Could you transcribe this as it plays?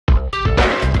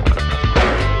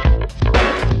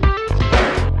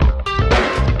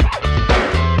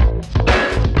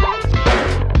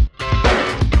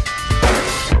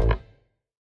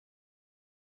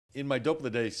In my Dope of the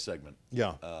Day segment,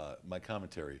 Yeah. My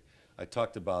commentary, I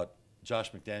talked about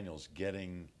Josh McDaniels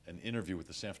getting an interview with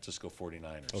the San Francisco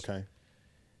 49ers. Okay.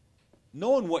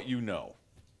 Knowing what you know,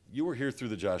 you were here through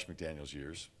the Josh McDaniels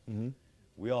years. Mm-hmm.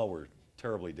 We all were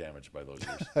terribly damaged by those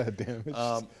years.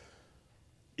 Damaged.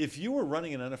 If you were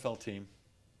running an NFL team,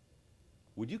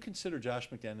 would you consider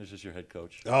Josh McDaniels as your head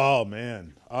coach? Oh,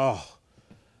 man. Oh.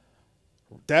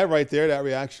 That right there, that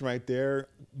reaction right there,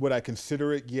 would I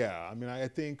consider it? Yeah. I mean, I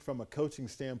think from a coaching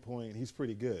standpoint, he's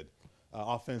pretty good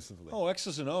offensively. Oh,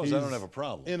 X's and O's, I don't have a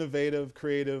problem. Innovative,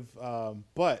 creative,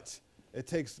 but it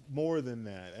takes more than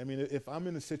that. I mean, if I'm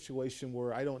in a situation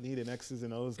where I don't need an X's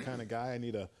and O's kind of guy, I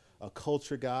need a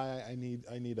culture guy, I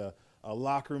need a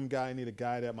locker room guy, I need a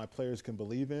guy that my players can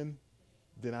believe in,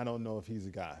 then I don't know if he's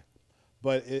a guy.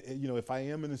 But, you know, if I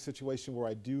am in a situation where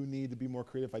I do need to be more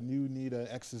creative, I do need an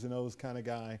X's and O's kind of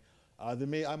guy,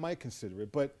 then I might consider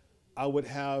it. But I would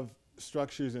have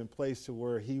structures in place to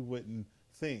where he wouldn't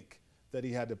think that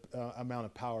he had the amount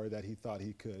of power that he thought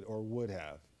he could or would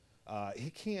have. He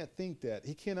can't think that.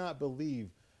 He cannot believe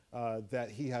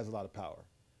that he has a lot of power.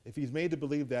 If he's made to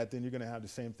believe that, then you're going to have the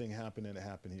same thing happen that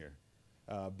happened here.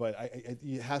 But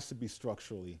it has to be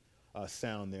structurally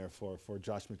sound there for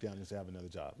Josh McDaniels to have another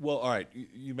job. Well, all right,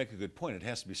 you make a good point. It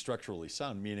has to be structurally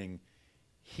sound, meaning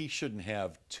he shouldn't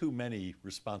have too many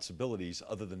responsibilities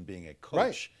other than being a coach.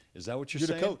 Right. Is that what you're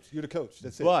saying? You're the coach. You're the coach.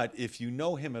 That's it. But if you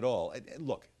know him at all, and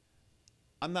look,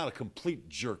 I'm not a complete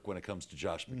jerk when it comes to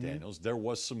Josh McDaniels. There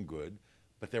was some good,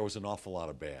 but there was an awful lot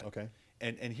of bad. Okay.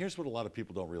 And here's what a lot of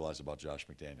people don't realize about Josh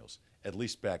McDaniels, at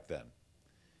least back then.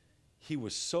 He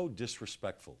was so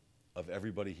disrespectful of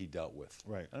everybody he dealt with.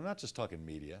 Right. And I'm not just talking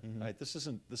media. Right? This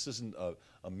isn't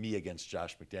a me against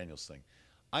Josh McDaniels thing.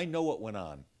 I know what went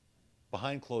on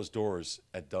behind closed doors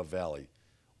at Dove Valley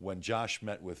when Josh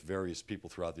met with various people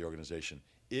throughout the organization.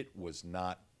 It was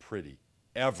not pretty,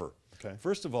 ever. Okay.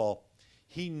 First of all,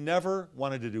 he never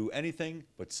wanted to do anything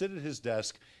but sit at his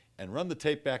desk and run the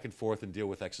tape back and forth and deal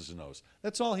with X's and O's.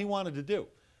 That's all he wanted to do.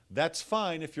 That's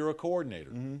fine if you're a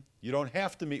coordinator. You don't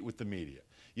have to meet with the media.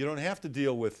 You don't have to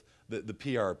deal with the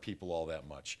PR people all that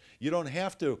much. You don't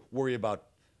have to worry about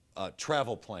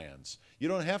travel plans. You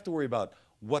don't have to worry about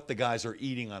what the guys are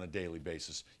eating on a daily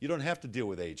basis. You don't have to deal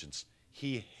with agents.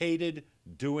 He hated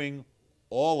doing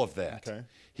all of that. Okay.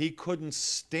 He couldn't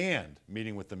stand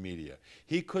meeting with the media.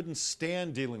 He couldn't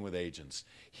stand dealing with agents.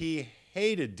 He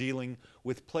hated dealing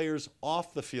with players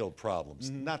off the field problems.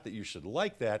 Not that you should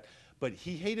like that, but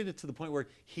he hated it to the point where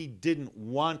he didn't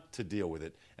want to deal with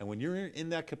it. And when you're in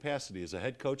that capacity as a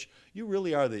head coach, you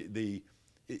really are the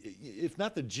if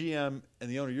not the GM and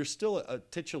the owner, you're still a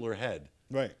titular head.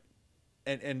 Right.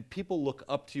 And people look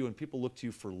up to you and people look to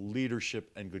you for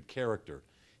leadership and good character.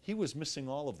 He was missing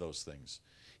all of those things.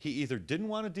 He either didn't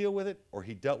want to deal with it or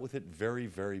he dealt with it very,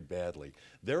 very badly.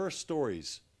 There are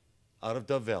stories out of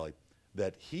Dove Valley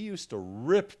that he used to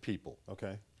rip people.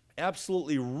 Okay.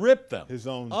 Absolutely rip them. His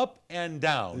own up and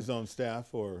down. His own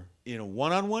staff or in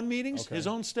one-on-one meetings, Okay. his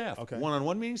own staff. Okay.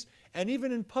 One-on-one meetings, and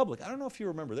even in public. I don't know if you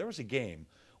remember, there was a game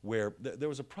where there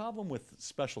was a problem with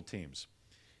special teams.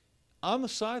 On the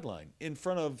sideline, in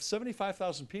front of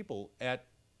 75,000 people at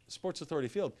Sports Authority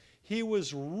Field, he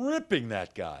was ripping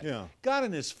that guy. Yeah. Got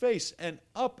in his face and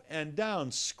up and down,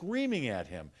 screaming at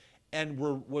him, and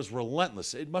was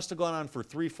relentless. It must have gone on for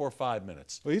 3, 4, 5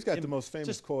 minutes. well, he's got the most famous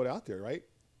just- quote out there, right?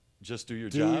 Just do your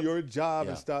Do job. your job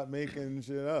Yeah. and stop making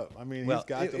shit up. I mean, Well, he's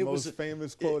got the most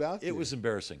famous quote out there. It was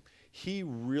embarrassing. He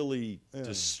really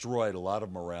destroyed a lot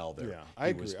of morale there. Yeah, I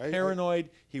he agree. was paranoid.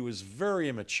 He was very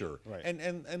immature. Right.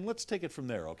 And let's take it from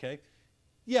there, okay?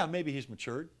 Yeah, maybe he's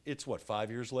matured. It's what, 5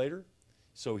 years later?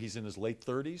 So he's in his late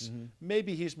 30s.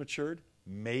 Maybe he's matured.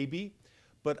 Maybe.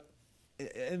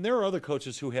 And there are other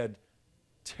coaches who had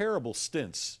terrible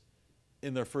stints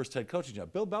in their first head coaching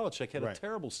job. Bill Belichick had a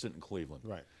terrible stint in Cleveland.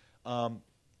 Right.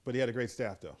 But he had a great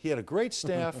staff, though. He had a great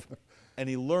staff, and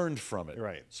he learned from it.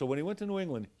 Right. So when he went to New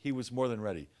England, he was more than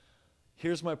ready.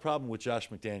 Here's my problem with Josh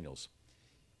McDaniels.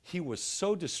 He was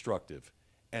so destructive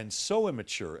and so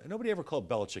immature, and nobody ever called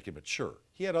Belichick immature.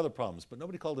 He had other problems, but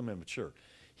nobody called him immature.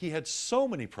 He had so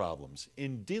many problems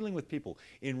in dealing with people,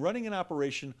 in running an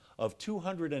operation of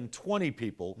 220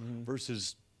 people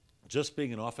versus just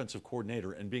being an offensive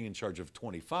coordinator and being in charge of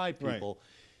 25 people. Right.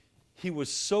 He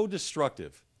was so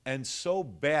destructive and so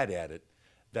bad at it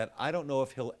that I don't know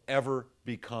if he'll ever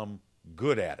become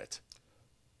good at it.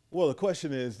 Well, the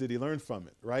question is, did he learn from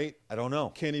it, right? I don't know.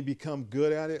 Can he become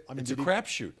good at it? I mean, It's a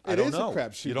crapshoot. I It don't is a know.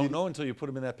 crapshoot. You don't know until you put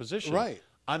him in that position. Right.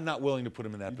 I'm not willing to put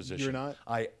him in that position. You're not?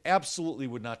 I absolutely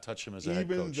would not touch him as a head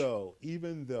coach.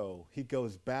 Even though he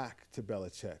goes back to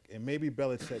Belichick, and maybe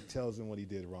Belichick tells him what he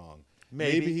did wrong.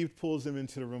 Maybe he pulls him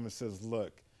into the room and says,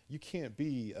 look, you can't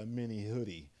be a mini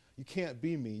Hoodie. You can't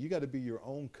be me. You got to be your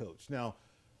own coach. Now,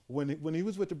 when he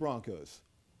was with the Broncos,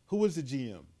 who was the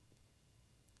GM?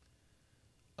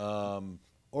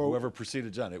 Or whoever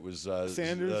preceded John. It was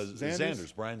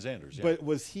Sanders? Brian Sanders. Yeah. But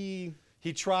was he...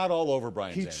 He trod all over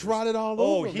Brian Sanders. He trotted all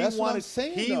over him. That's what I'm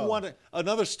saying, He wanted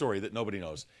another story that nobody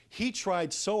knows. He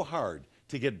tried so hard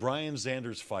to get Brian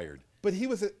Sanders fired. But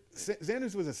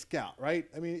Sanders was a scout, right?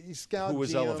 I mean, he scouted. Who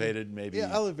was elevated, maybe.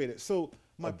 Yeah, elevated. So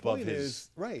my point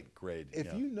is, grade.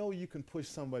 If you know you can push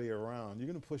somebody around, you're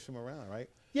going to push them around, right?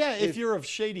 Yeah, if you're of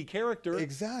shady character.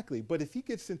 Exactly. But if he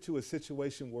gets into a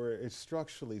situation where it's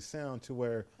structurally sound to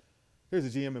where there's a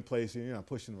GM in place and you're not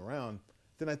pushing him around,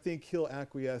 then I think he'll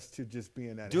acquiesce to just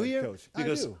being that head coach.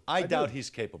 Because I doubt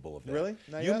he's capable of that. Really?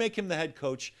 You make him the head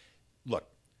coach. Look,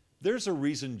 there's a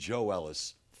reason Joe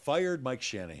Ellis fired Mike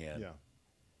Shanahan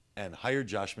and hired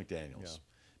Josh McDaniels.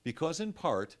 Because in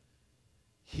part,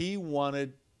 he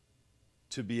wanted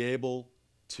to be able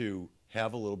to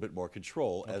have a little bit more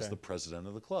control as the president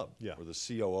of the club, or the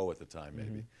COO at the time,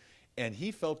 maybe. And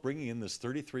he felt bringing in this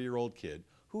 33-year-old kid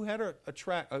who had a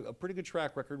pretty good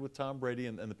track record with Tom Brady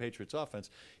and the Patriots offense,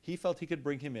 he felt he could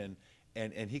bring him in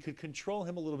and he could control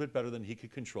him a little bit better than he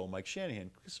could control Mike Shanahan,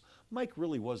 because Mike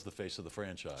really was the face of the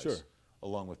franchise,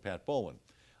 along with Pat Bowlen.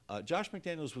 Josh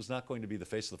McDaniels was not going to be the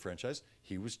face of the franchise.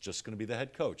 He was just going to be the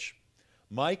head coach.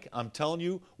 Mike, I'm telling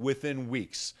you, within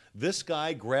weeks, this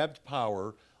guy grabbed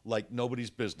power like nobody's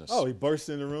business. Oh, he burst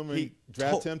in the room and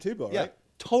drafted Tim Tebow, right? Yeah,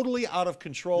 totally out of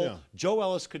control. Joe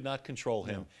Ellis could not control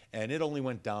him, and it only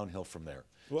went downhill from there.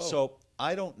 Whoa. So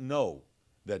I don't know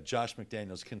that Josh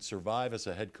McDaniels can survive as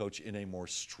a head coach in a more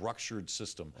structured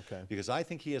system, because I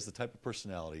think he has the type of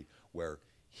personality where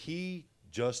he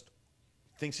just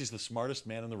thinks he's the smartest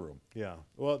man in the room. Yeah.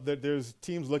 Well, there's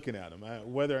teams looking at him.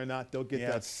 Whether or not they'll get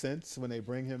that sense when they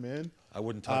bring him in. I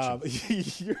wouldn't touch him.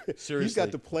 Seriously. You've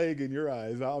got the plague in your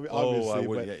eyes, obviously. Oh, I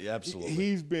would. Yeah, absolutely.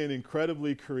 He's been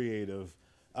incredibly creative.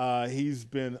 He's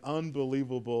been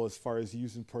unbelievable as far as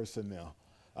using personnel.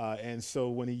 And so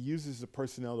when he uses the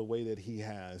personnel the way that he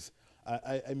has,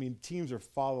 I mean, teams are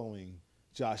following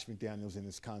Josh McDaniels and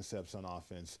his concepts on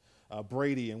offense.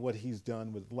 Brady and what he's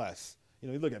done with less. You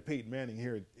know, you look at Peyton Manning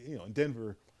here, in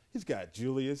Denver, he's got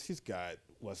Julius, he's got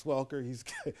Wes Welker,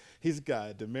 he's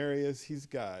got Demarius, he's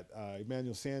got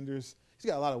Emmanuel Sanders. He's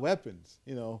got a lot of weapons,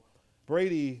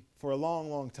 Brady, for a long,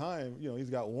 long time,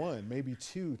 he's got one, maybe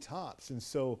two tops. And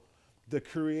so the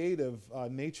creative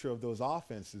nature of those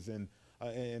offenses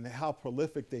and how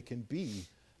prolific they can be,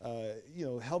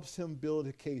 helps him build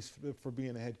a case for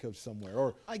being a head coach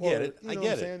somewhere. I get it. I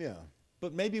get it. Yeah.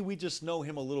 But maybe we just know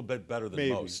him a little bit better than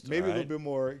most. Maybe a little bit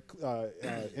more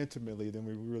intimately than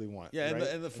we really want. Yeah, right?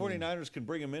 and the 49ers can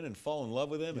bring him in and fall in love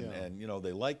with him, and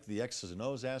they like the X's and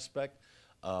O's aspect.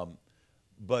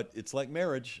 But it's like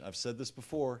marriage. I've said this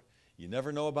before. You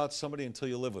never know about somebody until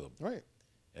you live with them. Right.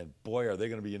 And boy, are they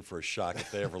going to be in for a shock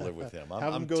if they ever live with him.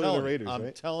 Have them go to the Raiders,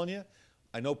 I'm telling you,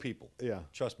 I know people. Yeah.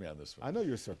 Trust me on this one. I know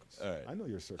your circles. All right. I know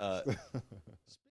your circles.